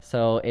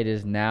So it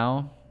is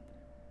now.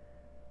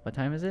 What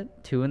time is it?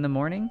 2 in the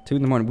morning? 2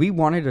 in the morning. We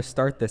wanted to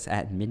start this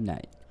at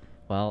midnight.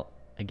 Well,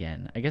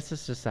 again, I guess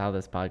it's just how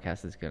this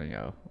podcast is gonna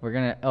go. We're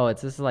gonna. Oh,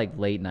 it's just like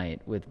late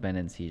night with Ben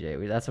and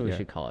CJ. That's what we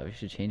should call it. We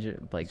should change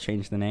it. Like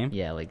change the name.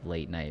 Yeah, like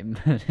late night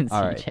Ben and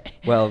All CJ. right.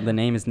 Well, the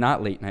name is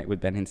not Late Night with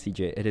Ben and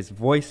CJ. It is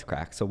Voice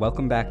Crack. So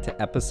welcome back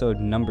to episode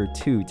number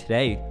 2.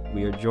 Today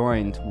we are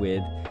joined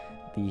with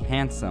the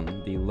handsome,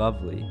 the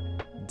lovely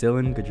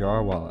Dylan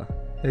Gajarwala.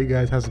 Hey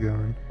guys, how's it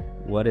going?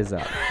 What is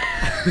up?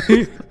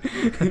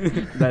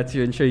 That's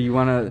your intro. You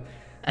want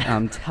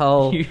to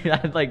tell? You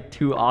had like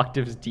 2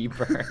 octaves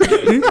deeper.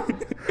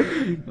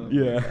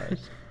 Yeah.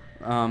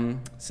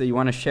 So you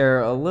want to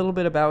share a little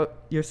bit about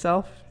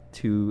yourself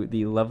to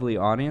the lovely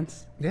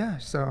audience? Yeah,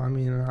 so I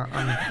mean,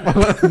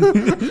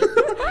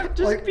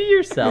 Just be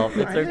yourself.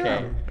 It's I okay.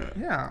 am.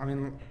 Yeah, I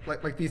mean,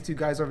 like these 2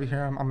 guys over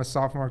here. I'm a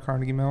sophomore at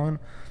Carnegie Mellon.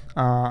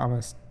 I'm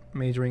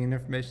majoring in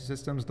information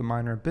systems, the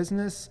minor in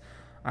business.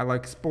 I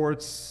like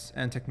sports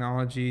and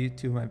technology,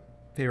 2 of my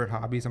favorite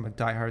hobbies. I'm a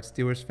diehard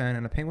Steelers fan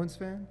and a Penguins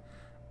fan.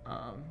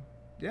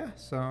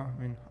 So I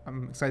mean,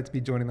 I'm excited to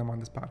be joining them on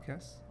this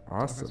podcast.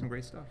 Awesome. Some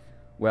great stuff.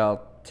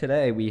 Well,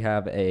 today we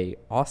have a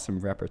awesome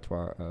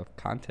repertoire of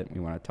content we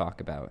want to talk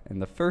about.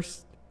 And the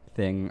first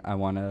thing I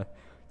want to...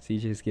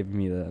 CJ's giving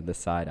me the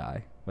side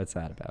eye. What's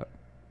that about?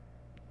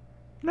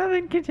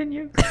 Nothing.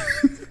 Continue.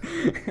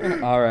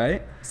 All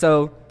right.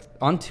 So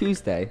on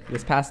Tuesday,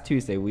 this past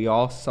Tuesday, we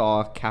all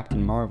saw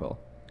Captain Marvel.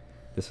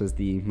 This was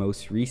the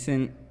most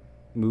recent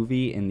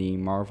movie in the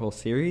Marvel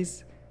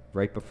series,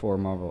 right before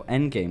Marvel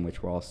Endgame,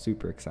 which we're all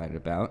super excited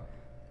about.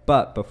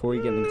 But before we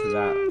get into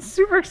that...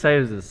 Super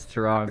excited is a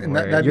strong And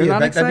word. You're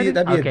not excited?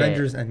 That'd be Okay.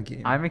 Avengers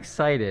Endgame. I'm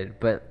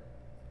excited, but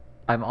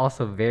I'm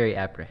also very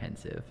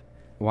apprehensive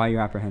Why are you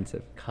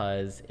apprehensive?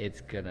 because it's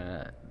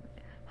gonna...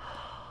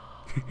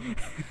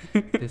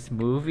 This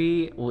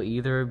movie will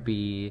either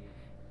be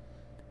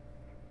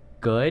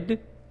good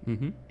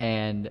Mm-hmm.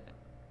 and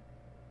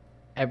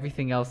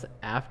everything else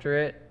after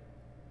it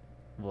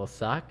will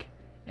suck,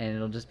 and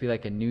it'll just be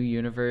like a new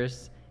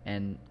universe.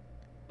 And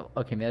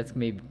okay, that's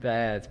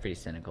pretty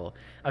cynical.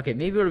 Okay,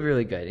 maybe it'll be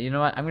really good. You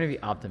know what? I'm gonna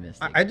be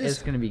optimistic.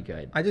 It's gonna be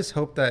good. I just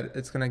hope that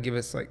it's gonna give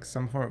us like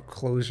some form of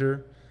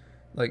closure,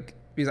 like,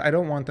 because I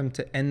don't want them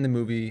to end the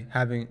movie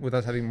with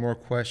us having more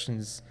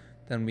questions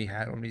than we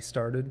had when we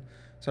started.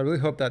 So I really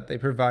hope that they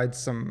provide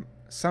some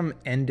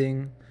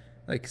ending,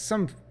 like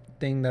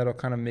something that'll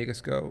kind of make us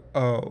go,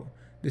 oh,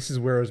 this is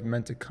where it was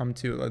meant to come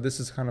to. Like, this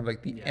is kind of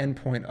like the end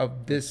point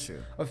of this,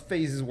 of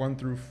phases 1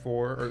 through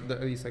 4, or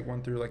at least like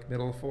 1 through like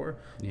middle of 4.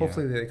 Yeah.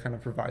 Hopefully they kind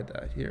of provide that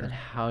But here.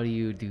 how do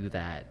you do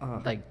that?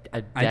 Like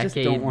a I just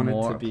don't decade want it to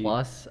more be-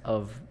 plus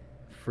of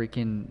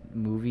freaking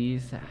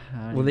movies.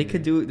 How Well, do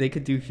they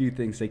could do a few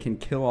things. They can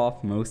kill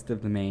off most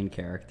of the main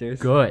characters.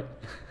 good.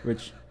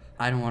 Which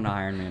I don't want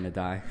Iron Man to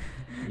die.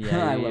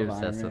 Yeah, I you're love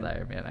obsessed Iron with Man.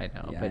 Iron Man.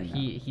 I know, Yeah, but I know.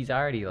 he's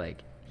already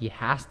like he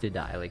has to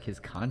die. Like his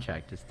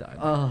contract is done.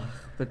 Oh,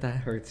 but that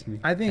hurts me.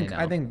 I think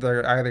I know.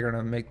 they're either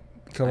gonna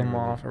kill I him really-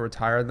 off or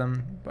retire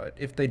them. But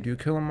if they do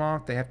kill him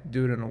off, they have to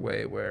do it in a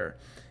way where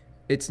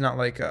it's not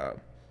like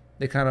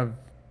they kind of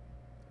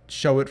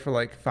show it for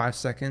like 5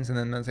 seconds and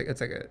then that's like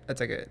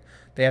it.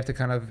 They have to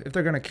kind of, if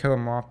they're gonna kill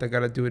him off, they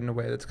gotta do it in a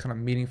way that's kind of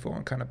meaningful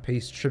and kind of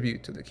pays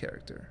tribute to the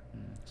character.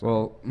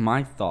 Well,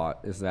 my thought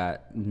is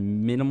that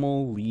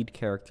minimal lead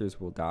characters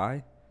will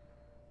die,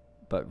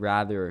 but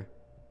rather,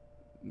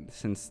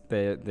 since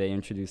they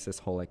introduced this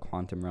whole like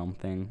quantum realm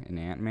thing in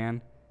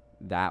Ant-Man,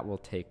 that will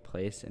take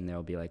place and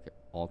there'll be like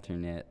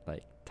alternate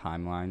like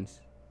timelines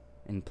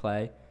in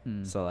play.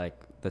 So like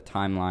the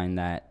timeline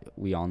that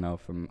we all know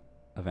from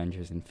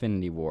Avengers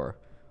Infinity War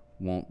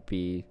won't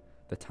be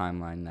the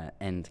timeline that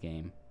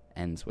Endgame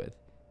ends with.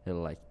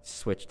 It'll like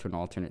switch to an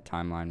alternate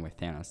timeline where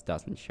Thanos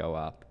doesn't show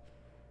up.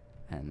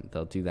 And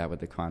they'll do that with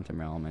the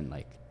quantum realm and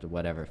like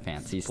whatever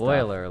fancy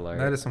Spoiler stuff. alert.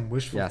 That is some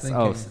wishful Yes. thinking.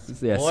 Oh, yeah.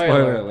 Spoiler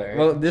Spoiler alert. alert.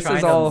 Well, this Trying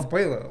is to- all.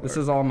 Spoiler alert. This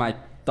is all my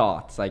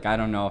thoughts. Like I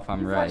don't know if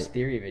I'm You've right. watched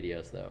theory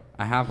videos though.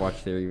 I have watched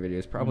theory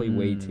videos. Probably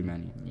way too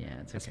many. Yeah,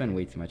 it's I okay. spend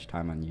way too much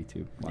time on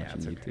YouTube watching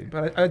it's YouTube. okay.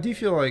 But I do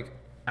feel like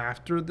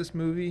after this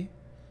movie,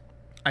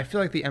 I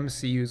feel like the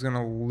MCU is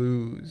gonna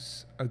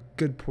lose a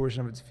good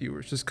portion of its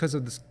viewers just because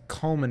of this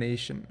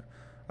culmination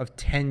of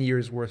 10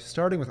 years worth,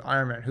 starting with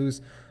Iron Man,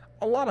 who's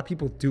a lot of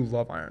people do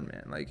love Iron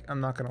Man. Like,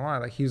 I'm not gonna lie,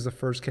 like he was the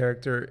first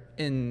character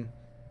in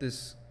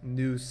this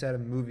new set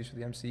of movies for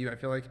the MCU. I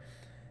feel like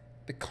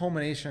the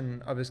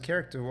culmination of his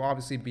character will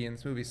obviously be in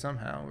this movie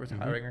somehow,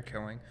 retiring or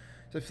killing.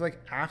 So I feel like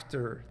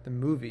after the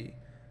movie,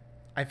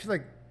 I feel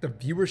like the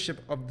viewership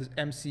of the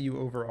MCU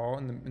overall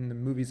in the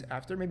movies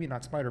after, maybe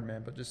not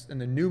Spider-Man, but just in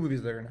the new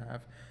movies they're gonna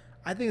have,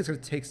 I think it's gonna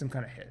take some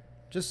kind of hit.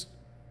 Just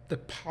the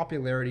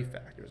popularity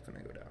factor is gonna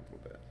go down a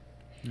little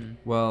bit.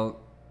 Well,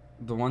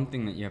 the one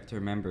thing that you have to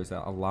remember is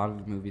that a lot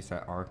of the movies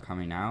that are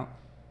coming out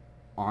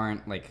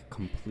aren't like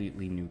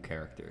completely new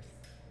characters.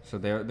 So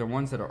they're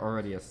ones that are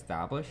already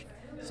established.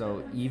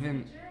 So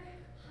even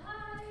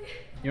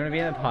You want to be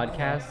in the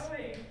podcast?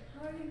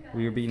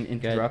 we were being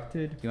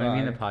interrupted. You want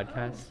to be in the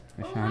podcast?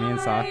 by Shani and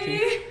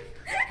Sachi.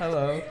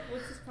 Hello.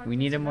 What's this We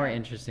need a podcast more about?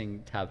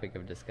 interesting topic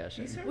of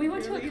discussion. These are We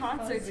went to a really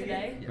concert fuzzy.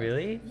 today.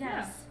 Really?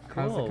 Yes.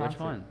 How's the Cool. Which concert?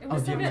 one? It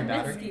was do so you good. have my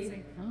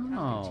battery? Mitski.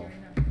 Oh.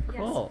 Yes.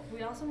 Cool.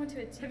 We also went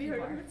to a tiki Have you heard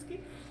bar. of Mitski?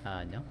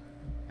 No.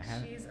 I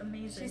haven't. She's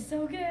amazing. She's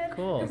so good.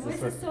 Cool. Her Is voice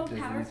this is so what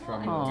Disney's powerful.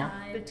 from? I Aw.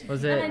 died.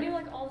 Was And I it? knew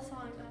like all the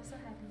songs. I was so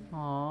happy.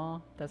 Aw,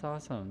 that's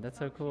awesome. That's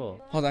so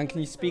cool. Hold on, can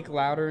you speak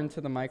louder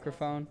into the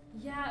microphone?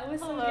 Yeah, it was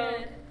Hello. so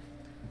good.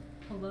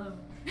 Hello.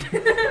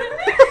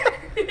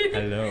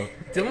 Hello.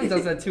 Dylan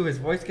does that too. His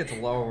voice gets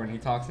lower when he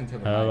talks into the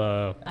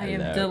mic. I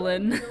am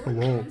Dylan.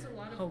 Hello.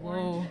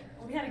 Hello.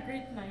 We had a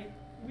great night.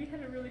 We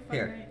had a really fun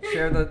Here,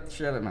 night.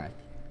 share the mic.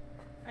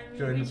 I mean,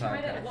 Join we the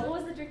tried podcast. it. What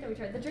was the drink that we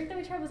tried? The drink that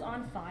we tried was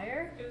on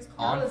fire. It was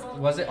On called-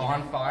 was it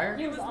on fire?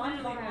 It was on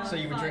literally fire. So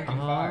you were fire. drinking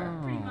fire.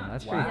 Pretty Oh, much.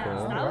 that's Wow. pretty Yes,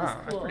 cool. that Wow, was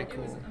that's cool. pretty It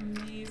was cool.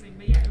 amazing.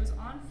 But yeah, it was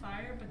on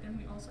fire, but then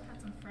we also had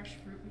some fresh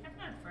fruit. We haven't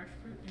had fresh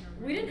fruit in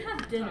a We didn't really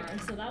have long dinner, time.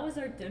 so that was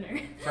our dinner.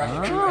 Fresh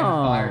fruit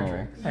and fire Oh.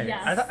 drinks. Hey,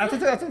 Yes.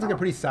 that sounds like a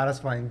pretty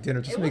satisfying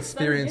dinner, just It an was so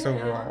experience good,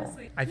 overall.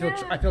 honestly. I feel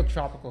Yeah. I feel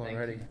tropical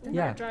already. And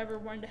Yeah. our driver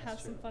wanted to have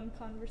some fun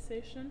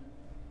conversation.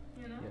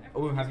 You know? Yeah.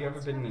 Oh, have you ever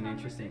been in an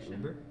interesting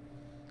Uber?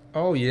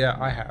 Oh yeah,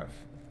 I have.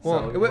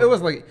 Well, So- it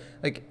was like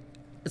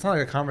it's not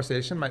like a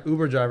conversation. My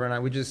Uber driver and I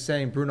we just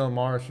sang Bruno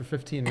Mars for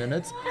 15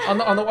 minutes on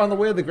the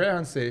way to the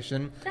Greyhound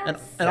station, and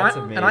That's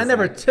I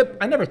never amazing.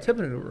 tipped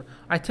an Uber.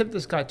 I tipped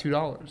this guy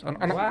 $2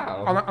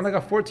 Wow. on like a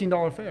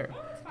 $14 fare,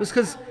 just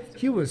because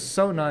he was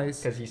so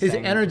nice. 'Cause he His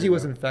sang energy Bruno.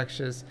 was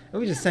infectious,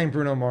 and we just sang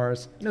Bruno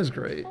Mars. And it was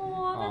great. Oh,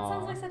 that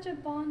sounds Aw. like such a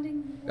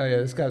bonding. Oh yeah,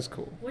 this guy's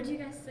cool. What did you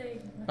guys say?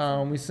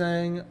 We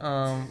sang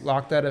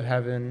 "Locked Out of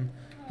Heaven."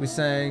 We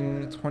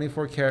sang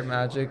 "24 Karat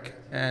Magic,"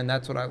 and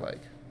that's what I like.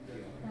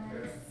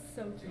 That is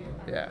so cute.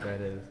 Yeah.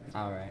 That is.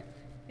 All right.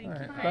 Thank All you.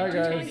 right. for Bye,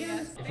 joining guys.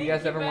 us. If you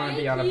guys ever want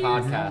to be on a Thank you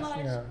so podcast, much.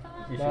 Yeah.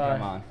 you should Bye.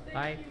 come on.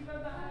 Bye.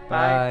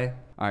 Bye.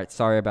 All right.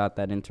 Sorry about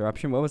that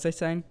interruption. What was I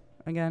saying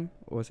again?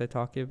 What was I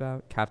talking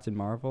about? Captain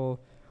Marvel,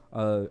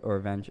 or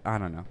Avengers? I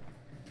don't know.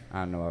 I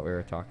don't know what we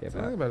were talking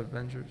Something about. about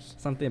Avengers.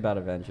 Something about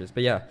Avengers.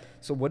 But yeah.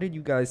 So what did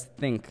you guys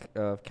think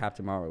of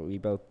Captain Marvel?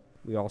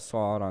 We all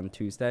saw it on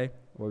Tuesday.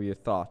 What were your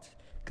thoughts?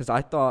 Because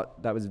I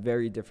thought that was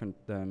very different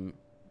than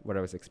what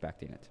I was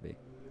expecting it to be.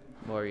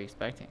 What were you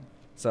expecting?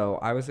 So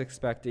I was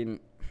expecting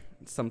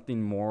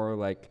something more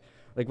like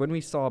when we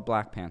saw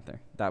Black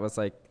Panther. That was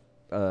like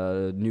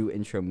a new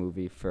intro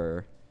movie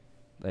for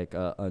like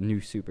a new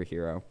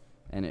superhero,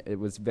 and it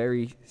was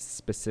very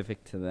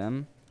specific to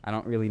them. I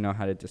don't really know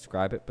how to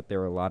describe it, but there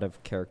were a lot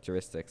of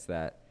characteristics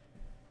that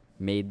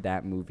made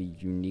that movie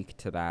unique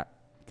to that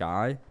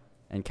guy,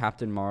 and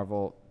Captain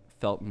Marvel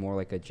felt more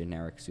like a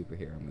generic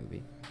superhero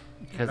movie.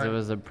 Because it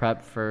was a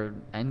prep for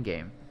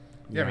Endgame.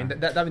 Yeah, I mean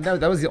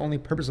that was the only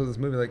purpose of this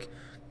movie. Like,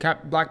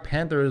 Black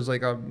Panther is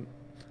like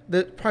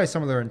probably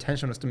some of their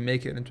intention was to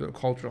make it into a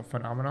cultural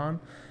phenomenon.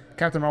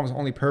 Captain Marvel's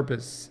only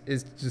purpose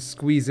is to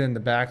squeeze in the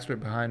backstory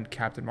behind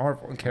Captain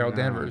Marvel and Carol know.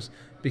 Danvers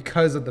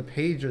because of the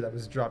pager that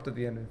was dropped at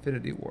the end of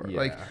Infinity War.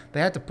 Like, Yeah. they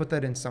had to put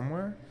that in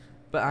somewhere.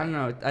 But I don't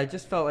know. I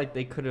just felt like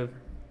they could have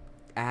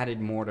added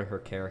more to her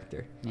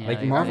character. Yeah, Like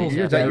you're Marvel's right.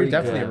 You're very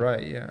definitely good.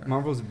 right. Yeah.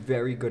 Marvel's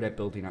very good at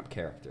building up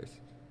characters.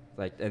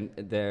 Like, and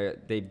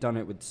they've done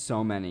it with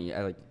so many.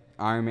 Like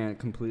Iron Man,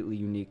 completely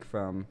unique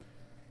from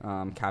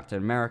Captain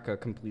America,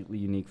 completely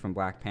unique from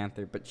Black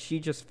Panther. But she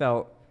just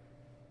felt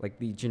like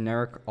the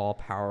generic,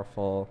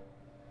 all-powerful,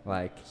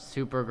 like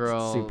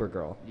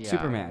Supergirl, Yeah.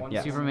 Superman.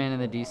 Yes. Superman in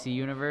the DC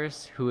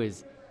universe, who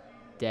is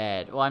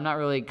dead. Well, I'm not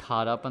really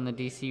caught up on the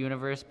DC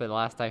universe, but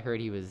last I heard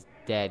he was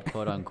dead,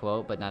 quote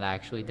unquote, but not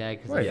actually dead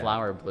because Right. the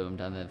flower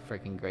bloomed on the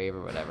freaking grave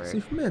or whatever.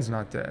 Superman's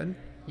not dead.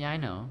 Yeah, I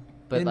know.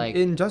 But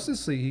in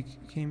Justice League,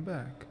 he came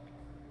back.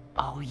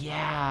 oh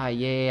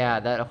yeah,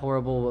 that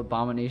horrible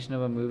abomination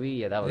of a movie.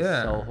 Yeah, that was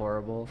Yeah. so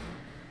horrible.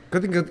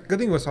 Good thing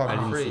it was I all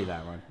didn't free. see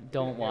that one.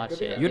 Don't watch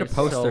it. You had a It's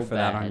poster so for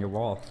that on bad. your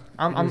wall.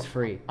 I'm It was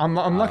free. I'm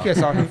lucky I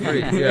saw it for free.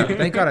 Yeah,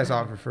 thank God I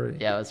saw it for free.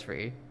 Yeah, it was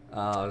free.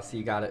 So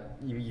you got it.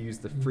 You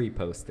used the free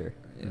poster,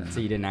 Yeah. so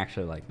you didn't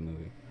actually like the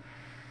movie.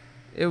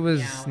 It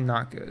was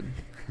not good.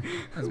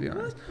 Let's be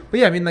honest. But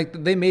yeah, I mean,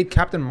 like, they made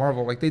Captain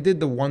Marvel. Like, they did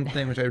the one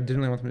thing which I didn't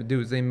really want them to do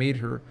is they made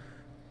her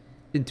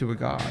into a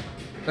god.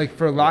 Like,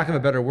 for lack of a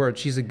better word,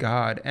 she's a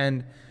god.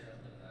 And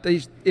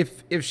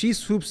if she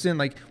swoops in,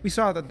 like we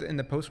saw that in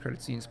the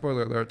post-credit scene.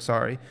 Spoiler alert.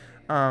 Sorry.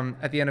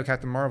 At the end of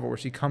Captain Marvel, where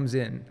she comes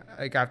in,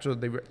 like after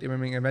the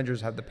remaining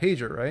Avengers had the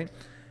pager, right?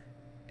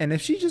 And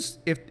if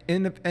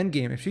in the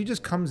Endgame, if she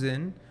just comes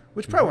in,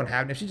 which probably won't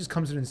happen, if she just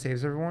comes in and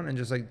saves everyone, and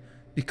just like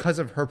because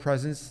of her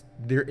presence,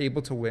 they're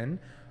able to win,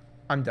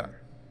 I'm done.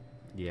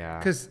 Yeah.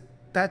 Because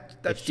that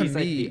If to she's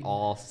like me, the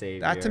all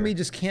savior. that to me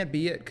just can't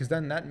be it. Because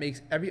then that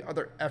makes every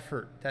other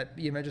effort that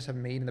the Avengers have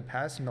made in the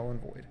past null and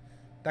void.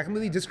 That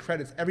completely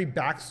discredits every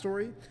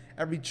backstory,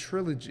 every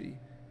trilogy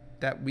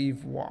that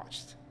we've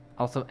watched,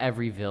 Also,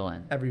 every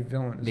villain. every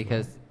villain. As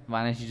Because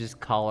why don't you just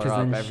call her 'Cause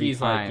up then every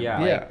she's like, time? yeah.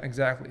 well. Yeah,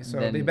 exactly. So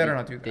then they better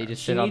not do that. They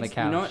just She sit on the needs-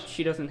 couch. You know what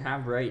she doesn't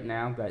have right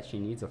now that she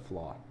needs a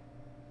flaw.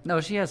 No,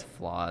 she has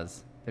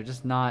flaws. They're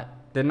just not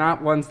They're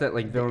not ones that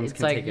like villains It's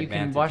can like take you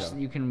can advantage of.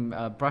 you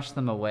can brush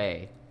them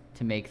away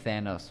to make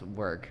Thanos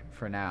work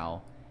for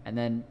now, and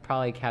then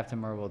probably Captain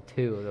Marvel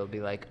 2, they'll be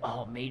like,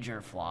 oh,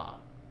 major flaw.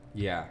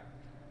 Yeah.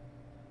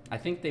 I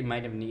think they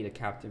might have need a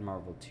Captain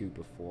Marvel 2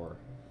 before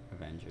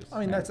Avengers. I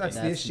mean, that's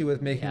the issue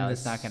with making yeah, this.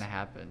 it's not gonna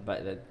happen.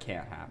 But that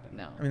can't happen.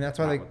 No. I mean, that's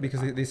why Not they with the because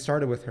comic. they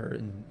started with her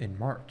in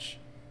March,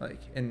 like,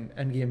 and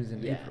Endgame is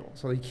in Yeah. April,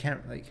 so they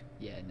can't like.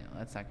 Yeah, no,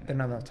 that's not They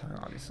gonna. don't have enough time,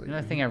 obviously.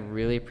 Another thing I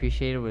really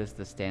appreciated was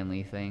the Stan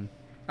Lee thing.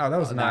 Oh, that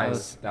was Oh, that nice.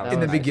 was- that was in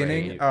the nice.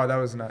 beginning, Great. oh, that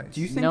was nice.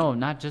 Do you think? No,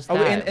 not just Oh,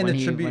 that. and when the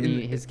he, tribute- when in he,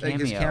 the- his like,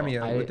 cameo, his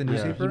cameo with the he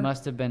newspaper?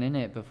 must have been in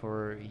it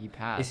before he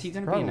passed. Is he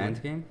going to Probably. be in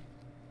Endgame?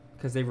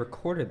 Because they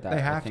recorded that. They I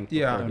have, think,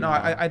 yeah. before he No,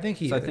 died. I think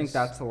he. So I is. think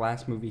that's the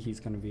last movie he's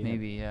going to be in.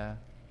 Maybe, yeah.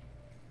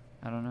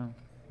 I don't know.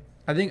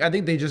 I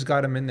think they just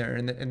got him in there,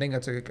 and I think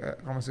that's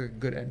almost a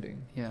good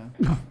ending. Yeah.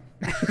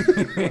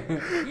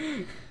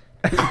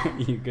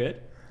 You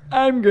good?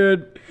 I'm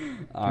good.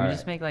 All Can we right.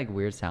 just make like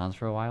weird sounds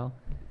for a while?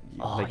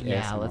 Oh Like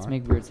yeah, let's ASMR?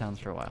 make weird sounds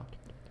for a while.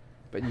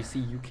 But you see,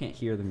 you can't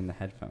hear them in the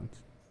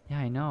headphones. Yeah,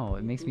 I know.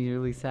 It makes me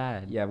really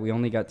sad. Yeah, we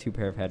only got 2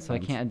 pair of headphones. So I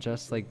can't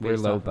adjust like. We're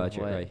based low off of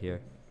budget what- right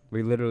here.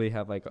 We literally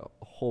have like a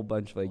whole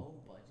bunch of like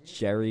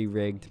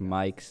jerry-rigged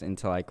mics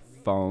into like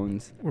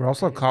phones. We're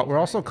also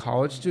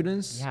college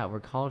students. Yeah, we're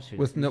college students.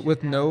 With We no should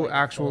with have, no like,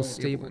 actual full-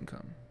 stable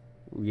income.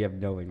 We have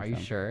no income. Are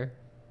you sure?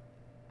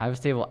 I have a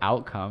stable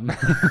outcome.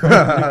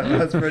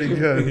 That's pretty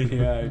good.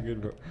 Yeah,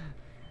 good. Bro.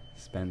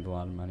 Spend a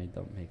lot of money,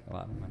 don't make a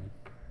lot of money.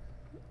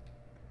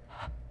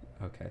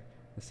 Okay.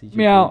 The CG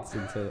Meow. breathes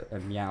into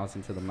and meows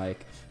into the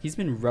mic. He's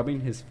been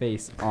rubbing his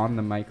face on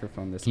the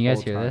microphone this Can you guys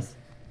whole hear time. this?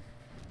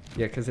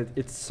 Yeah, because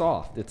it's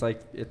soft. It's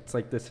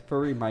like this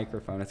furry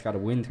microphone. It's got a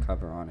wind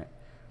cover on it,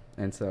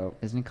 and so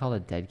Isn't it called a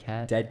dead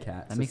cat? dead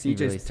cat. That so makes me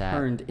CJ's really sad.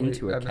 turned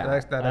into a That-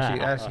 cat. That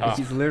actually.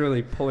 He's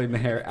literally pulling the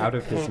hair out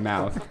of his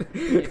mouth.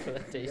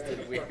 That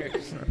tasted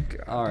weird.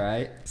 All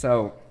right.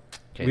 So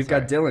Okay, we've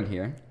sorry. got Dylan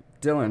here.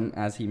 Dylan,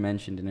 as he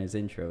mentioned in his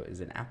intro, is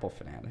an Apple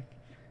fanatic.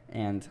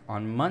 And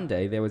on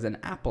Monday, there was an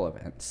Apple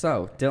event.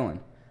 So, Dylan,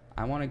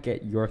 I want to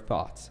get your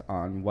thoughts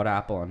on what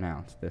Apple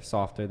announced, their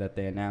software that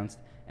they announced,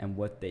 and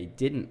what they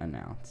didn't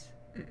announce.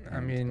 I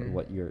and mean-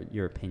 what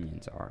your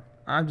opinions are.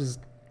 I'm just,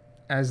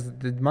 as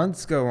the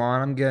months go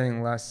on, I'm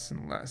getting less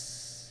and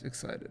less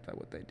excited by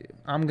what they do.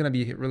 I'm gonna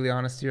be really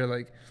honest here.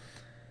 Like,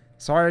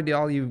 sorry to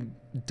all you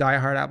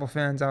diehard Apple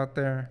fans out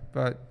there,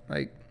 but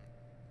like,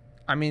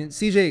 I mean,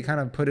 CJ kind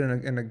of put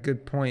in a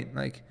good point.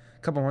 Like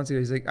a couple months ago,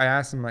 he's like, I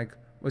asked him like,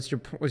 what's your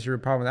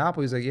problem with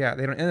Apple? He's like, yeah,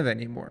 they don't innovate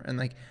anymore. And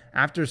like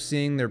after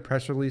seeing their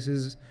press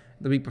releases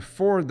the week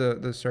before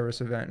the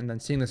service event, and then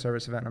seeing the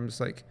service event, I'm just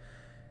like,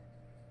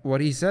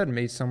 what he said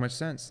made so much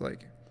sense.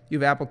 Like, you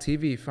have Apple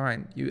TV,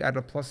 fine. You add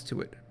a plus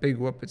to it. Big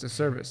whoop, it's a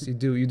service. You're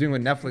doing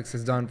what Netflix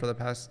has done for the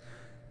past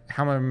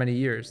however many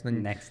years.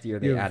 Then Next year,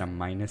 you they have- add a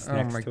minus oh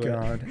next my to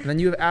god. And then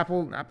you have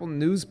Apple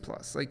News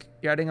Plus. Like,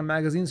 you're adding a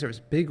magazine service.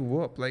 Big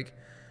whoop. Like,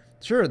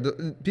 sure,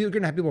 you're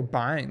gonna have people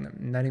buying them,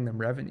 netting them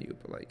revenue,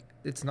 but like,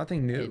 it's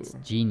nothing new. It's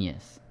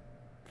genius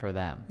for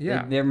them. it.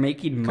 Yeah. They're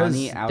making 'Cause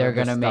money out They're of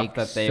the gonna stuff make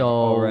that they've so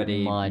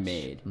already much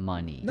made.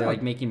 money. They're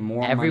like making more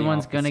money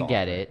Everyone's off the gonna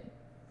software. get it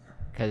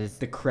because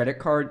The credit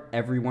card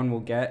everyone will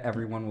get,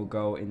 everyone will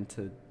go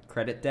into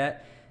credit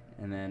debt,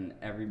 and then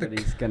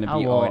everybody's going to be Oh,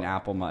 well, owing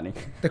Apple money.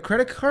 The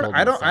credit card,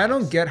 Goldman I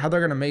don't Sachs. get how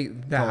they're gonna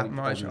make that Goldman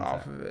much Sachs.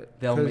 off of it.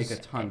 They'll make a 'Cause-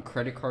 ton.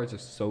 Credit cards are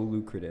so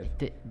lucrative.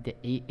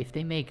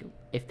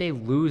 if they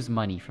lose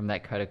money from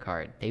that credit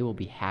card, they will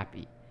be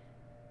happy.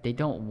 They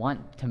don't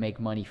want to make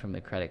money from the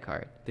credit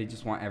card. They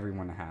just want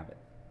everyone to have it.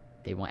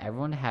 They want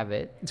everyone to have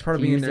it. It's part of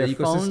to being in use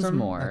their phones ecosystem.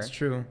 more. That's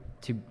true.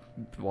 To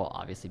well,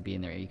 obviously be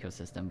in their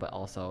ecosystem, but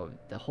also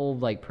the whole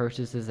like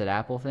purchases at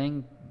Apple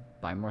thing,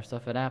 buy more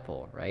stuff at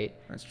Apple, right?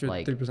 That's true.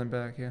 Like, 3%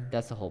 back, yeah.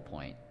 That's the whole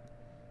point.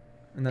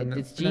 And then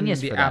It's and then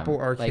genius the for them. Apple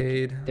Like,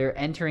 Arcade they're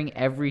entering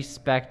every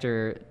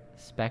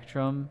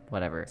spectrum,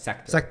 whatever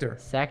sector. sector.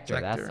 That's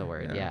Sector, the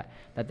word. yeah. Yeah,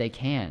 that they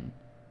can,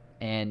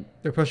 and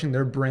They're pushing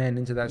their brand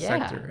into that Yeah.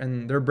 sector,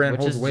 and their brand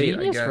which holds is weight.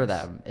 genius I guess. for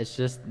them. It's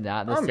just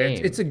not the I mean,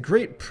 same. it's a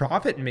great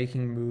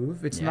profit-making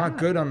move. It's not Yeah.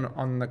 good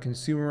on the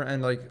consumer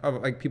and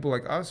like people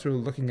like us who are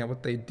looking at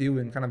what they do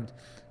and kind of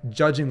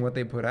judging what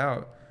they put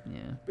out. yeah.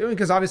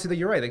 Because obviously,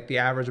 you're right. Like the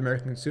average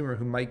American consumer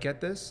who might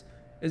get this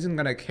isn't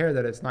gonna care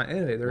that it's not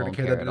innovative. They're gonna Won't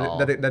care care that at all.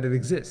 that it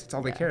exists. It's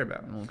all they Yeah, care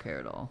about. I won't care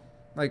at all.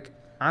 Like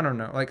I don't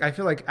know. Like I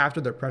feel like after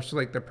the press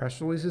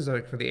releases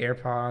like for the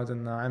AirPods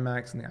and the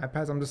iMacs and the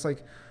iPads, I'm just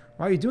like,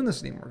 why are you doing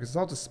this anymore? Because it's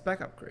all just spec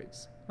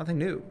upgrades, nothing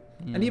new.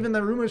 And Yeah. even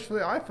the rumors for the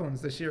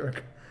iPhones this year, are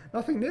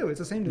nothing new. It's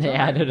the same design. They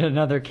added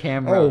another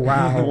camera. Oh,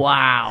 wow.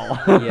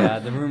 wow. Yeah,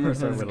 the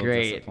rumors are a That's little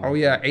great. disappointing. Oh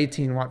yeah,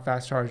 18-watt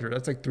fast charger.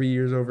 That's like 3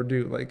 years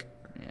overdue. Like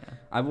Yeah.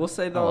 I will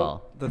say though,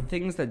 well. the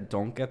things that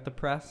don't get the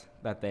press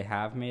that they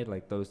have made,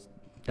 like the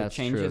That's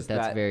true. changes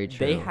That's that very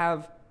they true.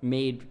 have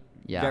made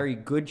Yeah. very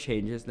good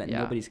changes that Yeah.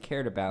 nobody's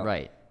cared about.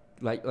 Right.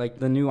 Like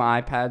the new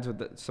iPads with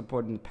the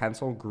supporting the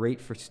pencil,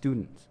 great for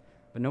students,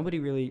 but nobody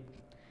really.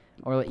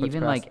 Or puts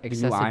even press. like The new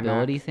iMac.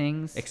 accessibility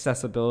things.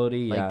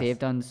 Accessibility, Like yes. they've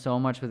done so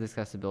much with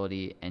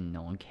accessibility and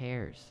no one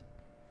cares.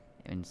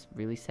 And it's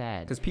really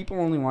sad. Because people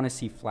only want to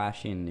see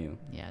flashy and new.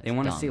 Yeah, They it's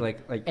want to dumb. see like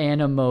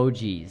And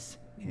emojis.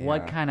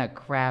 What Yeah. kind of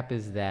crap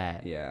is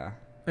that? yeah.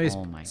 Hey,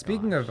 Oh my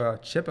speaking gosh.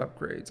 of chip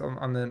upgrades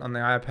on the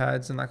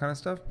iPads and that kind of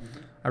stuff,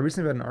 I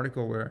recently read an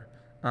article where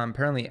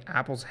apparently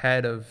Apple's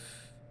head of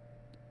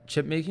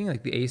chip making,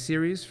 like the A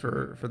series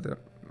for the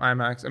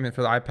iMacs,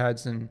 for the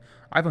iPads and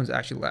iPhones,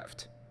 actually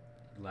left.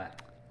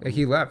 Like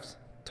he left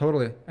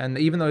totally, and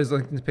even though his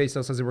LinkedIn page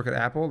still says he work at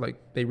Apple, like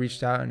they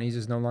reached out and he's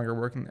just no longer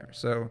working there.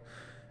 So,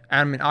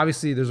 I mean,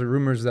 obviously there's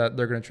rumors that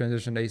they're going to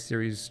transition to A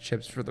series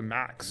chips for the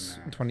Macs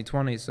in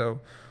 2020.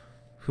 So,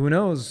 who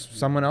knows?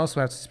 Someone else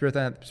will have to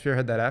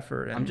spearhead that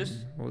effort. And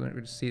we'll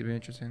just see. It'll be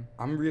interesting.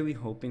 I'm really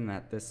hoping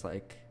that this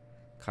like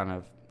kind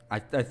of I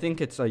think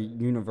it's a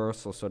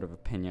universal sort of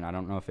opinion. I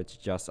don't know if it's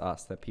just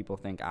us that people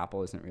think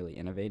Apple isn't really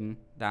innovating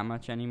that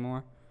much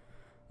anymore.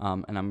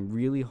 And I'm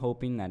really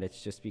hoping that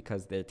it's just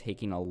because they're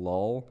taking a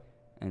lull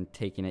and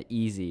taking it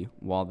easy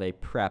while they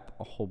prep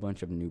a whole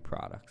bunch of new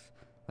products,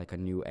 like a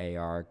new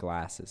AR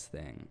glasses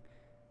thing,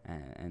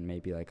 and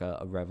maybe like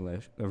a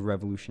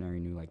revolutionary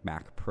new like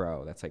Mac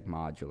Pro that's like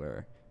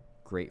modular,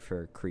 great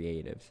for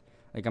creatives.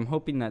 Like I'm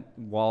hoping that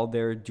while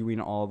they're doing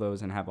all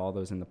those and have all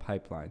those in the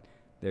pipeline,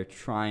 they're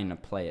trying to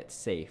play it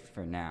safe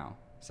for now,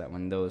 so that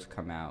when those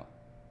come out,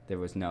 there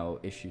was no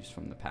issues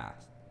from the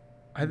past.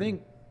 I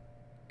think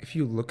if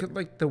you look at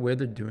like the way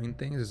they're doing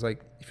things, is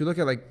like if you look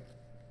at like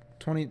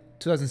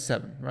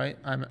 2007,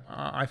 right?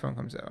 iPhone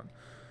comes out,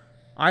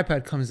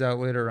 iPad comes out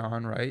later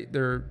on, right?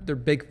 They're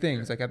big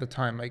things. Like at the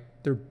time, like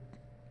they're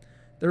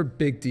a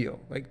big deal.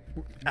 Like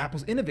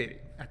Apple's innovating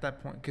at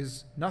that point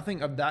because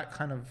nothing of that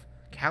kind of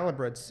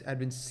caliber had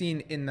been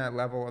seen in that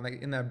level and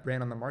like in that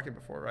brand on the market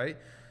before, right?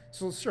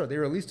 So sure, they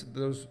released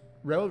those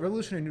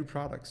revolutionary new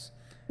products,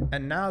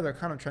 and now they're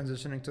kind of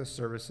transitioning to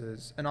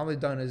services, and all they've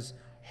done is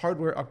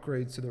hardware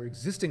upgrades to their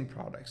existing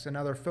products, and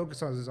now their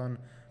focus is on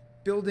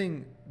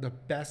building the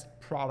best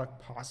product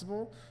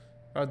possible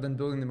rather than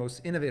building the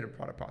most innovative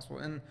product possible.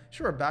 And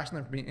sure, bashing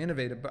them for being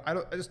innovative, but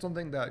I just don't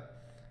think that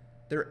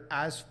they're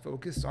as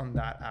focused on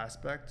that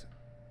aspect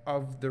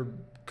of their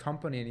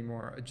company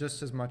anymore,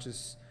 just as much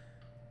as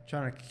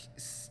trying to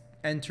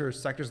enter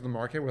sectors of the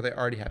market where they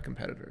already have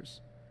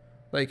competitors.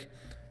 Like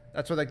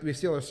that's why like we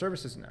see all their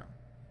services now.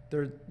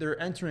 They're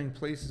entering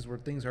places where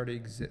things already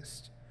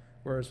exist.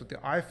 Whereas with the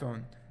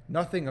iPhone,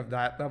 nothing of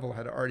that level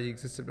had already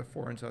existed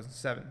before in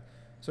 2007.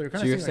 So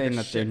you're saying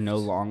like that they're no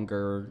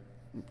longer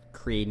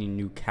creating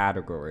new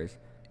categories,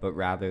 but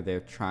rather they're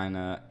trying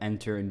to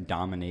enter and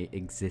dominate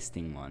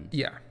existing ones.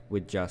 Yeah.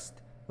 With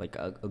just like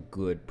a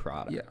good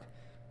product. Yeah.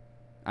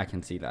 I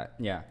can see that.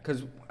 Yeah,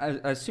 because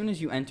as soon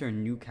as you enter a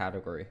new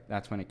category,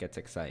 that's when it gets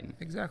exciting.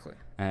 Exactly.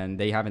 And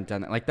they haven't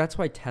done that. Like that's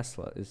why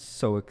Tesla is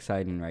so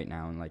exciting right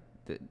now, and like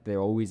they're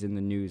always in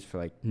the news for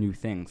like new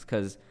things,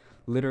 because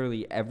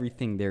literally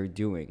everything they're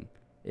doing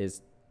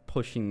is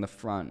pushing the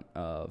front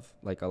of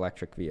like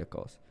electric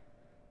vehicles.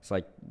 It's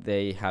like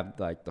they have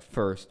like the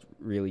first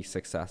really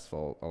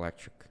successful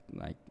electric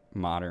like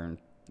modern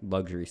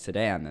luxury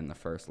sedan, then the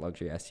first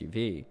luxury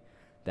SUV,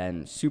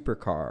 then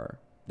supercar,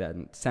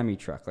 then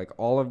semi-truck. Like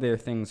all of their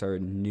things are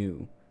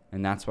new,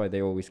 and that's why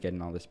they always get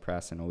in all this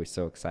press and always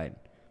so excited.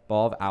 But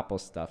all of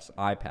Apple's stuff's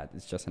iPad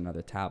is just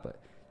another tablet.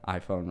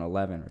 iPhone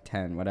 11 or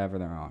 10, whatever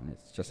they're on,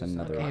 it's just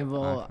another Okay,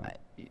 well,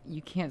 iPhone.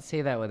 you can't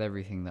say that with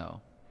everything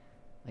though.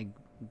 Like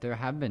there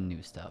have been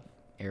new stuff.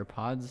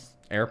 AirPods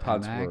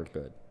AirPods iMac, were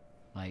good.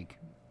 Like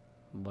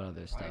what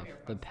other stuff?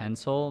 The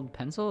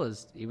pencil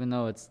is, even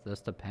though it's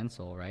just a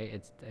pencil, right?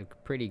 It's a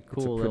pretty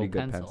cool pretty little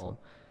good pencil.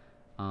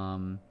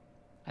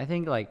 I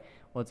think like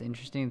what's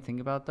interesting to think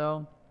about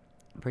though,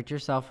 put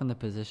yourself in the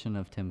position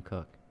of Tim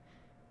Cook.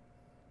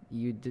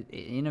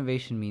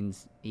 Innovation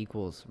means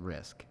equals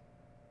risk,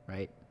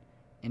 right?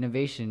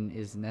 Innovation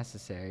is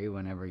necessary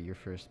whenever you're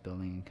first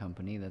building a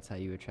company. That's how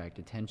you attract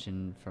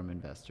attention from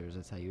investors.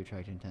 That's how you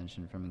attract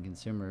attention from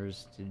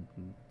consumers to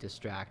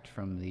distract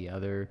from the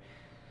other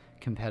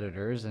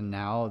competitors. And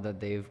now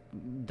that they've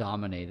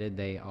dominated,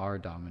 they are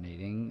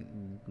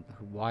dominating.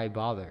 Why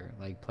bother?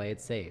 Like, play it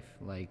safe.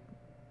 Like,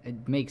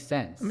 it makes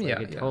sense.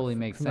 It totally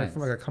makes sense.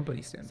 From like a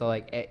company standpoint. So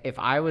like, if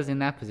I was in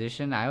that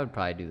position, I would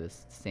probably do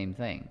this same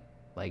thing.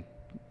 Like,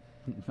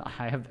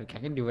 I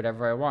can do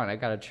whatever I want. I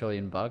got $1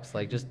 trillion.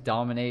 Like, just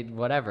dominate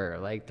whatever.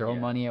 Like, throw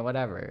money at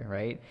whatever,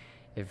 right?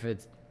 If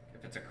it's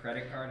a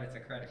credit card, it's a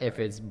credit card. if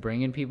it's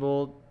bringing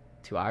people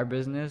to our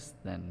business,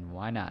 then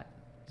why not?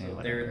 So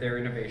Yeah, their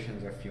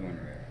innovations are few and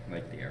rare,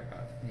 like the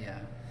AirPods. yeah.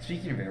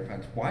 Speaking of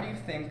AirPods, why do you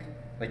think,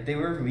 like they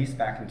were released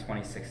back in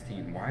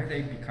 2016, why are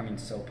they becoming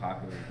so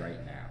popular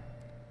right now?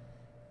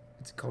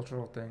 It's a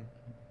cultural thing.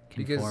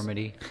 Because-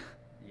 Conformity.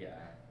 Yeah.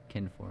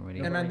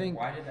 Conformity. And I think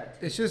why did that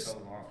take it's just- so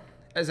long?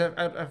 As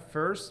at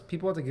first,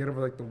 people had to get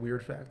over like the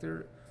weird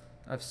factor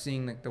of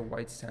seeing like the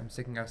white stem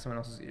sticking out of someone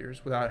else's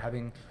ears without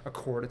having a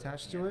cord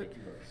attached to it.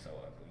 You were so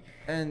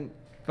ugly.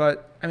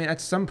 But I mean,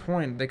 at some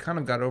point, they kind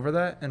of got over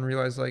that and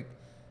realized like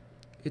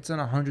it's an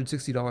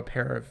 $160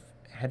 pair of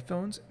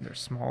headphones and they're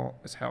small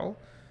as hell.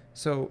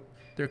 So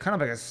they're kind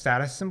of like a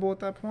status symbol at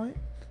that point.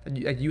 And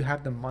you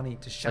have the money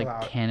to It's shell like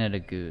out. Canada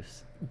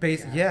Goose.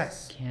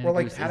 Yes. Canada Or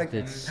like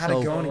Goose is so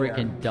Patagonia,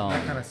 freaking dumb.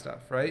 that kind of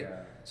stuff, right? Yeah.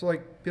 So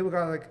like people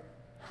got like,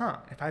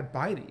 if I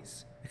buy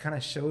these, it kind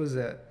of shows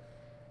that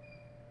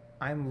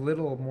I'm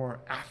little more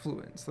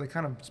affluent. So they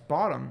kind of just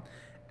bought them,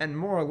 and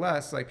more or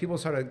less like people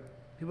started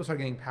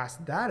getting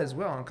past that as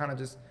well, and kind of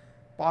just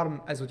bought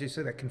them as what you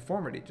said, that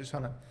conformity. Just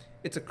kind of,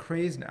 it's a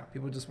craze now.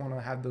 People just want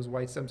to have those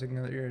white stems sticking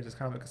in their ears. It's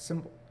kind of like a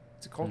symbol.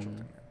 It's a cultural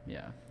thing.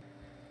 Yeah.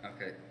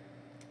 Okay,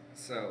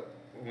 so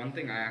one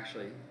thing I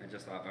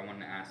just thought of, I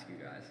wanted to ask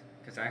you guys,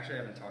 because I actually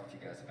haven't talked to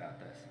you guys about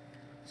this.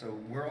 So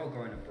we're all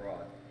going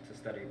abroad to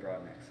study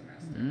abroad next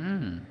semester,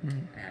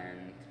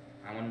 and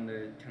I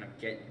wanted to kind of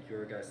get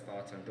your guys'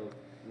 thoughts on both,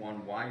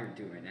 one, why you're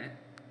doing it,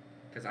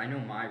 because I know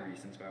my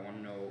reasons, but I want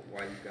to know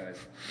why you guys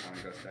want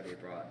to go study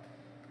abroad.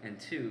 And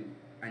two,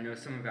 I know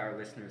some of our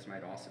listeners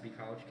might also be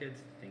college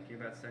kids thinking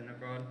about studying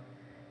abroad,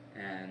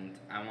 and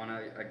I want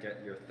to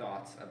get your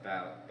thoughts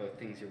about both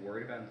things you're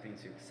worried about and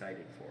things you're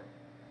excited for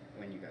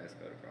when you guys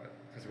go abroad.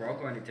 Because we're all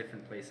going to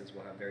different places,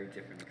 we'll have very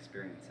different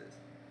experiences.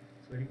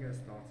 So what are you guys'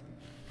 thoughts on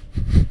that?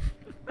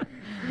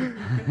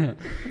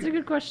 It's a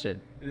good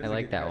question. It is I a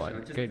like good that question. one.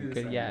 Let's just Good, do this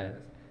good. on Yeah, this.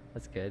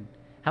 that's good.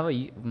 How about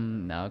you?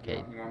 No,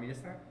 okay. You want me to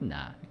start?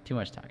 Nah, too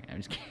much talking. I'm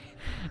just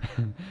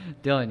kidding.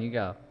 Dylan, you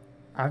go.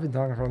 I've been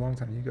talking for a long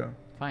time. You go.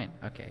 Fine.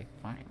 Okay.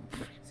 Fine.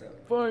 So,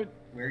 Fine.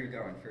 where are you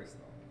going first,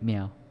 though?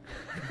 Meow.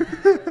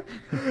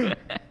 Because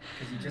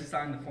you just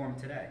signed the form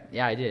today.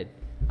 Yeah, I did.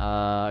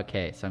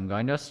 Okay, so I'm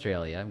going to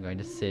Australia. I'm going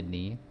to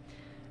Sydney,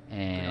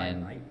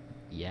 and Good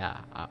yeah.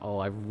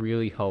 I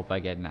really hope I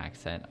get an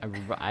accent.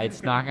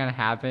 It's not gonna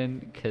happen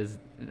because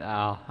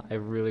I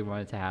really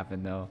want it to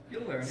happen though.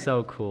 You'll learn it.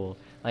 So cool.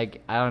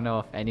 Like, I don't know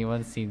if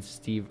anyone's seen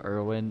Steve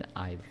Irwin.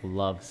 I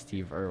love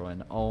Steve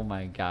Irwin. Oh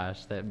my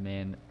gosh, that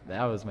man,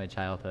 that was my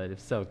childhood.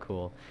 It's so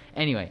cool.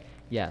 Anyway,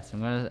 yes,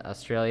 I'm going to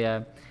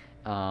Australia.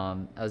 I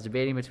was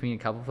debating between a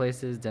couple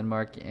places,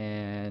 Denmark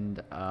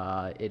and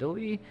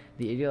Italy.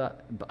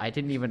 I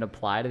didn't even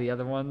apply to the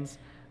other ones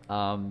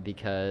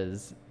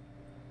because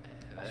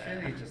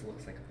Australia just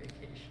looks like a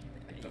vacation.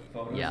 Like the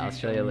photos yeah, you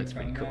Australia show me looks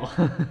pretty from cool.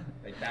 that,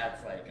 like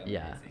that's like amazing.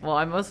 Yeah. Well,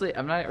 I'm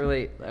not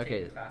really okay.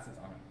 Taking classes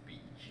on a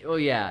beach. Oh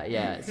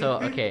yeah. So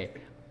okay,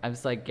 I'm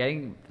just like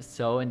getting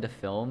so into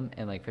film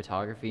and like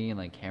photography and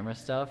like camera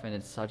stuff, and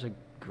it's such a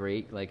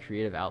great like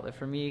creative outlet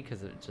for me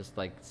because it's just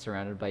like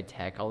surrounded by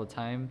tech all the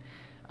time.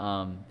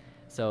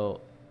 So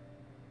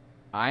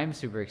I'm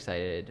super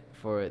excited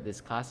for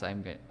this class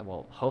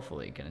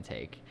hopefully gonna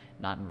take.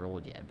 Not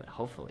enrolled yet, but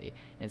hopefully.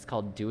 And it's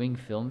called Doing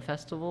Film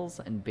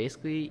Festivals, and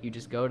basically you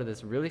just go to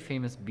this really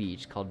famous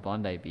beach called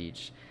Bondi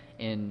Beach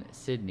in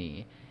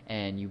Sydney,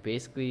 and you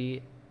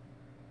basically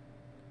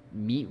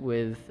meet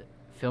with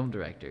film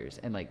directors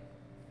and like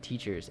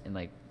teachers and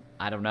like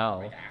I don't know.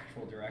 Like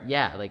actual directors.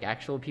 Yeah, like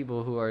actual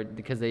people who are,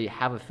 because they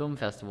have a film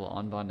festival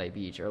on Bondi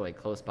Beach or like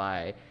close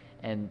by,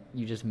 and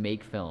you just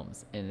make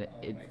films and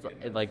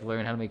it like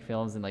learn how to make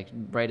films and like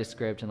write a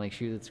script and like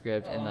shoot the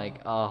script and like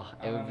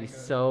it would be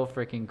so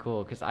freaking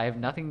cool because I have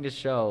nothing to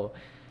show,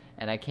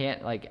 and I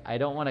can't I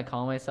don't want to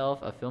call myself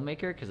a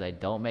filmmaker because I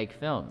don't make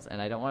films,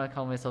 and I don't want to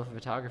call myself a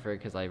photographer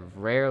because I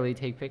rarely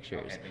take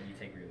pictures. Okay, but you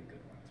take really good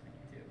ones when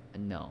you do.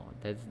 No,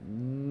 that's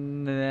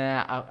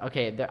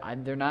okay.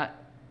 They're not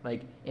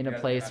like in a You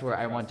place have to where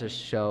I trust want to me,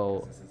 show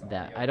because this is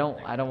that. audio, I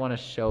don't like- want to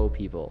show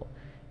people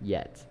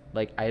yet.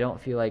 Like I don't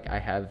feel like I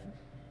have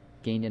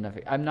gained enough.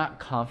 I'm not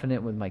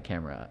confident with my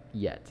camera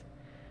yet.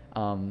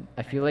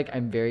 I feel like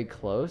I'm very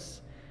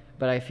close,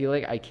 but I feel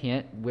like I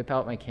can't whip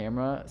out my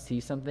camera, see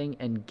something,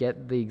 and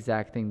get the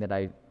exact thing that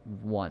I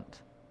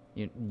want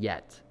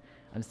yet.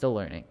 I'm still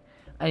learning.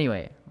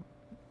 Anyway,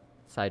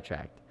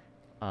 sidetracked.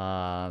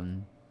 Yeah.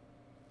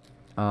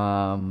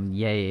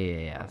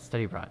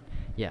 Study abroad.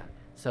 Yeah.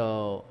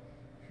 So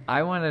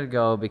I wanted to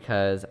go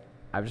because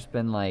I've just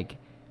been like,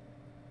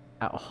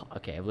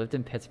 I've lived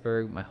in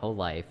Pittsburgh my whole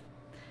life.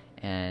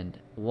 And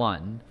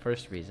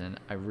first reason,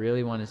 I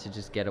really wanted to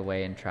just get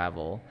away and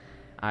travel.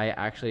 I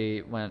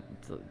actually went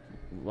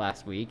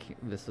last week.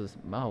 This was,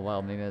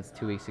 maybe that's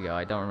 2 weeks ago.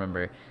 I don't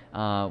remember.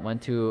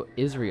 Went to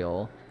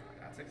Israel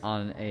That's exciting.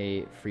 on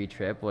a free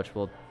trip, which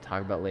we'll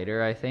talk about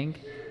later, I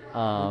think.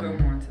 We'll go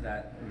more into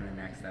that in the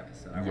next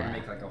episode. I want yeah. to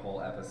make like a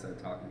whole episode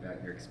talking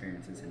about your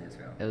experiences in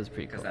Israel. It was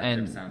pretty cool. 'Cause that trip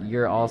And sounded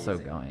you're also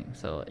amazing. going,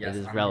 so Yes, it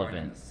is I'm relevant.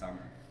 Going in the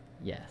summer,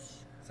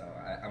 Yes. so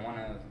I want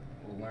to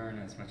learn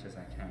as much as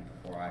I can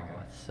before I go.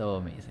 Oh, it's so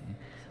amazing.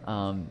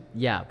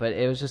 Yeah, but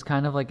it was just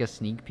kind of like a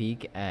sneak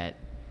peek at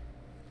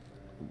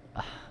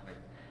Like,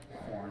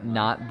 foreign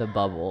not life. the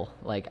bubble.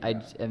 Like I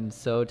Yeah. am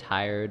so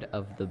tired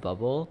of the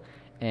bubble,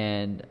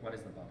 and What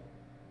is the bubble?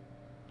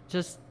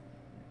 just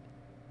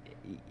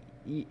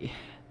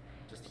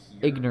Just here?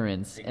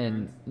 ignorance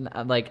and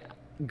like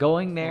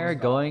going there,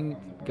 Closed off from the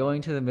world.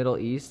 going to the Middle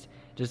East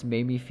just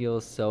made me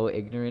feel so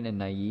ignorant and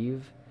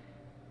naive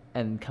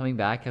and coming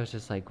back, I was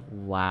just like,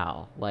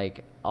 wow,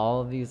 like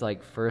all of these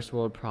like first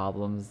world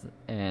problems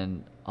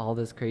and all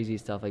this crazy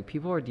stuff. Like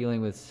people are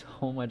dealing with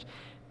so much.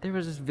 There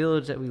was this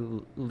village that we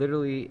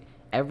literally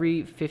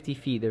every 50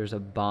 feet there was a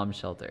bomb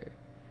shelter,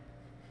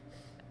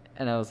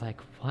 and I was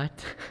like, what?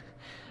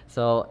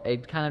 So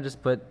it kind of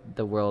just put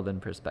the world in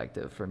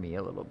perspective for me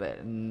a little bit,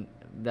 and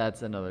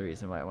that's another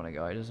reason why I want to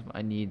go.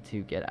 I need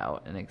to get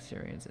out and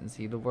experience and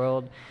see the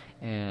world.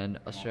 And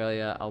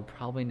Australia, I'll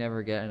probably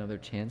never get another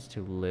chance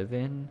to live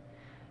in.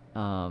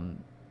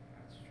 And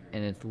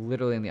it's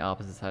literally on the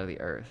opposite side of the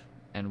earth.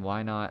 And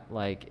why not?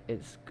 Like,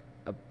 it's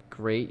a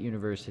great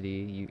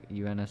university,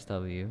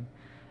 UNSW,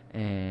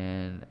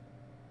 and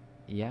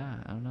yeah,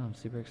 I don't know. I'm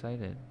super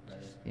excited.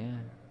 Just, yeah.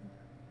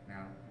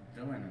 Now,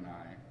 Dylan and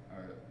I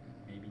are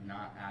maybe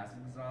not as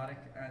exotic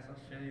as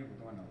Australia.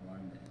 We're going to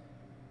London,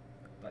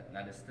 but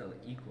that is still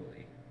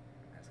equally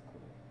as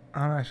cool.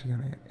 I'm actually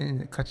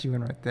gonna cut you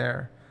in right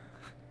there.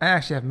 I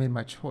actually have made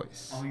my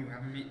choice. Oh, you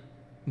haven't made?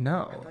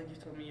 No, I thought you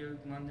told me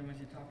London was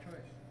your top choice.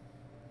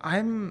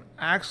 I'm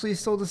actually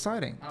still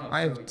deciding. Oh,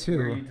 I so have two.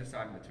 Where are you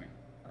deciding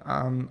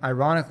between?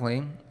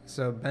 Ironically,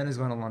 so Ben is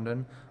going to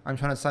London. I'm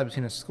trying to decide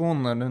between a school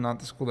in London, not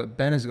the school that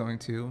Ben is going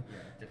to, Yeah,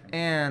 different.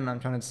 and I'm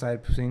trying to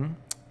decide between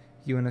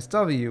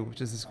UNSW,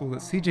 which is the school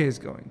that CJ is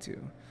going to.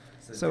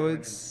 So Dylan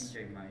it's-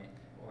 and TJ might,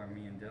 or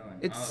me and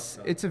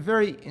Dylan. It's a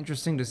very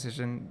interesting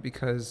decision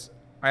because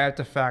I have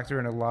to factor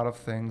in a lot of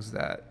things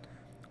that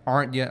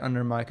aren't yet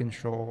under my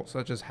control,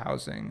 such as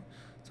housing,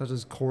 such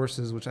as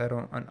courses, which I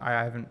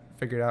haven't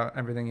figured out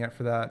everything yet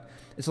for that.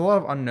 It's a lot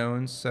of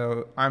unknowns,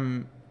 so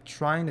I'm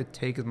trying to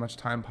take as much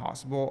time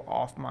possible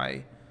off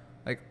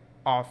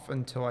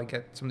until I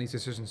get some of these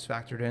decisions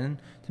factored in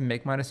to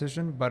make my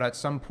decision. But at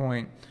some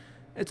point,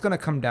 it's going to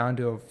come down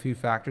to a few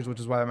factors, which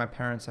is why my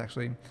parents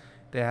actually,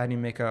 they had me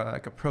make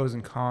a pros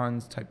and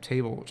cons type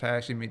table, which I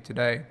actually made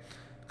today,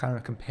 kind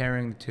of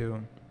comparing the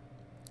two,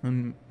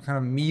 and kind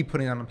of me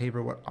putting on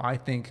paper what I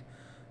think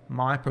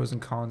my pros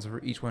and cons for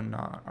each one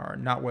are,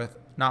 not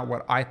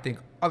what I think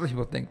other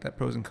people think that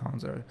pros and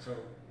cons are. So,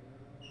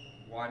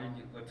 why did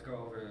you? Let's go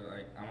over.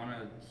 Like, I want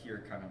to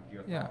hear kind of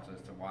your Yeah. thoughts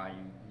as to why you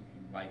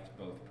liked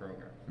both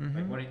programs. Mhm.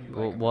 Like, what did you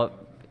Well, like? what,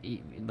 about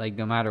both? like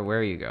no matter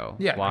where you go.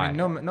 Yeah, Why? I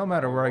mean, no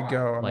matter where I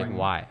go, I'm Like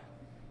why?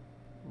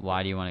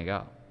 Why do you want to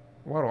go?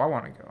 why do I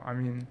want to go? I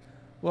mean,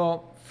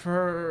 well,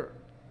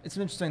 it's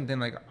an interesting thing.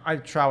 Like,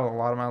 I've traveled a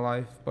lot of my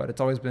life, but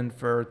it's always been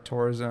for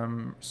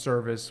tourism,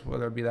 service,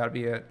 whether it be that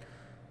be it.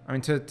 I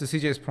mean, to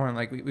CJ's point,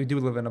 like, we do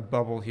live in a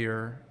bubble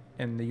here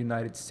in the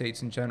United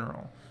States in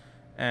general.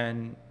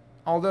 And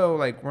although,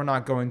 like, we're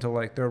not going to,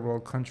 like, third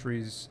world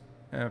countries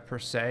per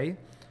se,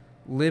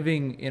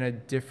 living in a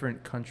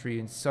different country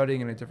and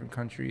studying in a different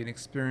country and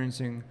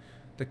experiencing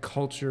the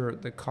culture,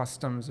 the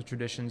customs, the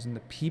traditions, and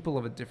the people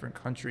of a different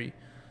country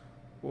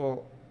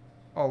will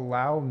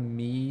allow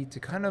me to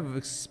kind of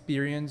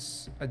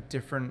experience a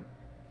different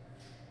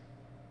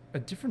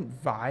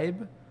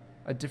vibe,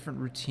 a different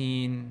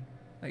routine.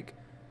 Like,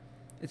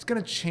 it's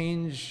going to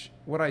change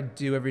what I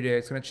do every day.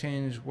 It's going to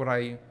change what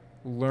I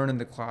learn in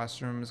the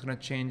classroom. It's going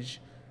to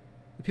change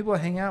the people I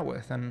hang out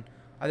with. And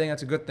I think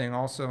that's a good thing.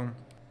 Also,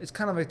 it's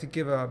kind of like to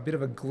give a bit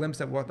of a glimpse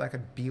at what that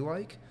could be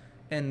like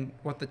and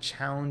what the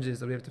challenges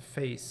that we have to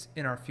face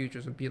in our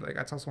futures would be like.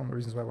 That's also one of the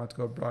reasons why I want to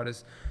go abroad,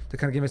 is to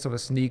kind of give myself a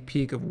sneak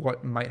peek of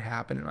what might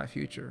happen in my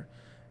future.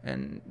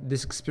 And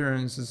this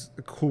experience is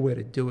a cool way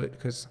to do it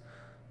because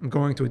I'm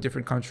going to a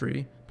different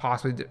country,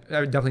 possibly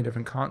definitely a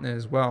different continent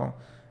as well,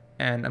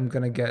 and I'm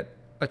going to get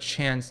a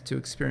chance to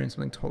experience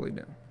something totally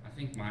new. I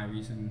think my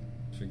reason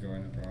for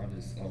going abroad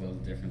is a little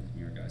different than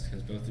your guys,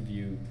 because both of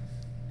you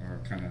are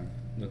kind of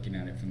looking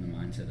at it from the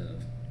mindset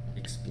of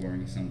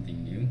exploring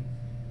something new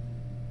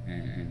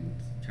and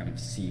kind of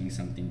seeing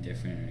something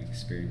different and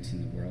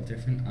experiencing the world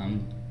different.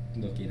 I'm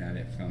looking at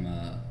it from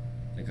a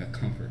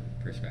comfort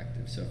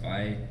perspective. So if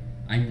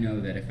I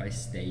know that if I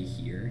stay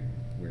here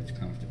where it's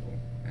comfortable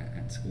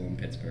at school in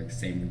Pittsburgh,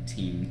 same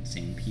routine,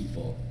 same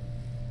people,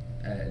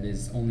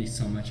 there's only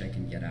so much I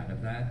can get out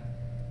of that.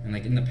 And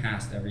like in the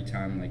past, every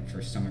time, like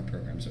for summer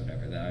programs or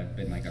whatever, that I've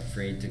been like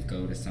afraid to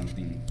go to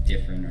something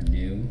different or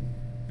new,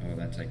 or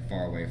that's like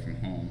far away from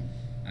home,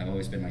 I've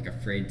always been like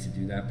afraid to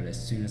do that. But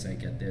as soon as I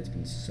get there, it's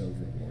been so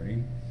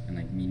rewarding, and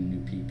like meeting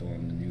new people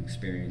and the new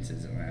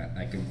experiences, and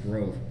I could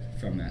grow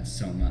from that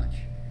so much.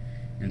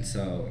 And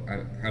so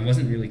I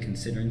wasn't really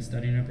considering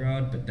studying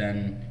abroad, but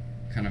then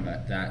kind of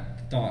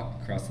that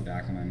thought crossed the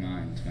back of my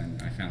mind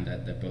when I found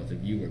out that both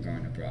of you were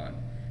going abroad.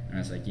 And I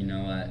was like, you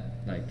know what,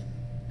 like,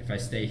 if I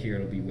stay here,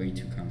 it'll be way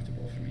too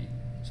comfortable for me.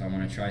 So I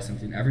want to try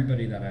something.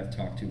 Everybody that I've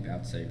talked to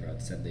about study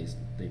abroad said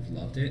they've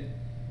loved it,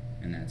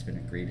 and that's been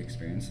a great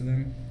experience for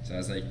them. So I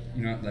was like,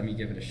 you know what, let me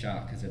give it a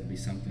shot, because it'll be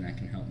something that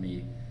can help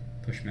me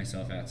push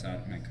myself outside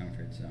of my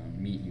comfort zone,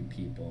 meet new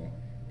people,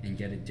 and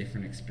get a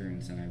different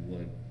experience than I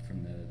would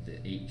from the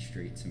 8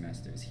 straight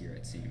semesters here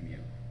at CMU.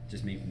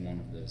 Just make one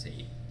of those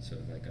 8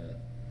 sort of like a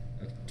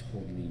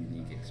totally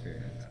unique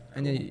experience.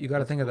 And then you got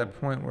to think at that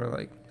point where,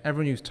 like,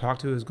 everyone you've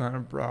talked to who's gone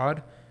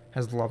abroad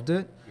has loved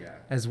it, Yeah.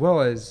 as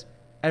well as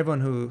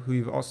everyone who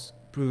you've also,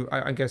 who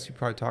I guess you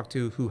probably talked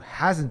to who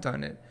hasn't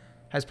done it,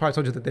 has probably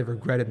told you that they've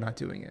regretted not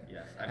doing it.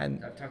 Yes,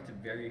 And- I've talked to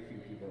very few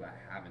people that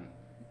haven't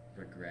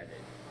regretted.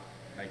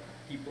 Like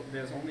people,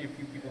 there's only a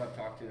few people I've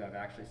talked to that have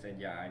actually said,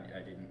 yeah, I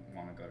didn't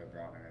want to go to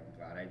abroad, and I'm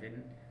glad I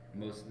didn't.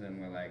 Most of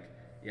them were like,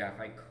 yeah, if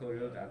I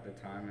could have at the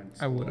time in I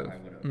school, would have. I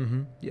would have.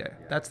 Mm-hmm. Yeah.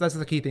 That's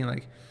the key thing.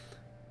 Like,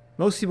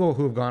 most people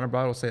who have gone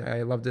abroad will say,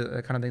 I loved it,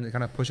 that kind of thing, to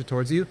kind of push it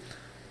towards you.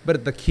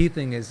 But the key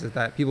thing is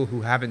that people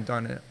who haven't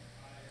done it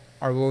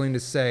are willing to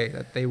say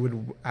that they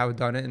would have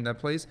done it in that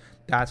place.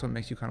 That's what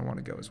makes you kind of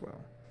want to go as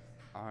well.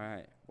 All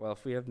right. Well,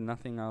 if we have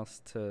nothing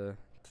else to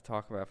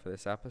talk about for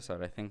this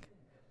episode, I think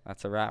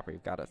that's a wrap.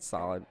 We've got a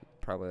solid,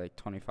 probably like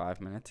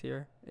 25 minutes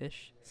here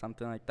ish,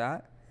 something like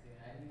that.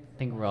 I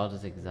think we're all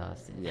just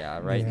exhausted. Yeah,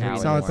 right Yeah, now.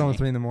 It's in the almost morning.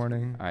 3 in the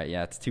morning. All right,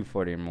 yeah, it's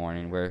 2:40 in the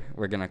morning.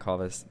 We're gonna call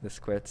this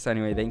quits.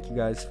 Anyway, thank you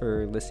guys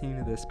for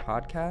listening to this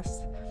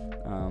podcast.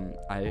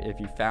 If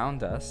you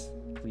found us,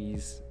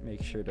 please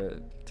make sure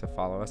to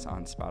follow us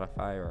on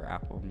Spotify or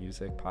Apple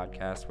Music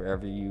Podcast,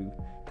 wherever you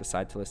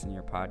decide to listen to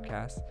your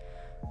podcast.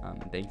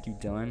 Thank you,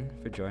 Dylan,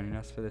 for joining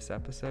us for this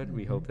episode.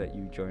 We hope that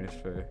you join us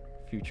for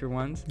future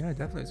ones. Yeah,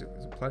 definitely. It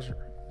was a pleasure.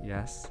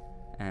 Yes,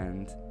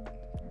 and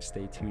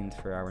stay tuned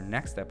for our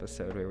next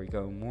episode where we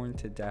go more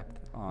into depth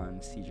on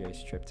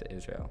CJ's trip to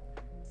Israel.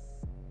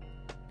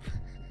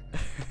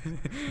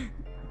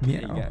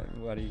 Meow.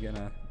 What are you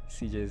gonna?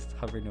 CJ's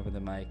hovering over the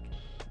mic.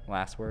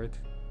 Last word?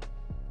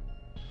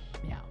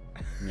 Meow.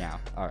 Meow.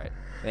 All right.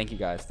 Thank you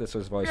guys. This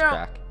was Voice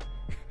Meow.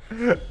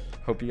 Crack.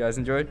 Hope you guys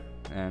enjoyed,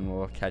 and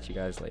we'll catch you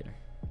guys later.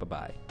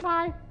 Bye-bye.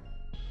 Bye.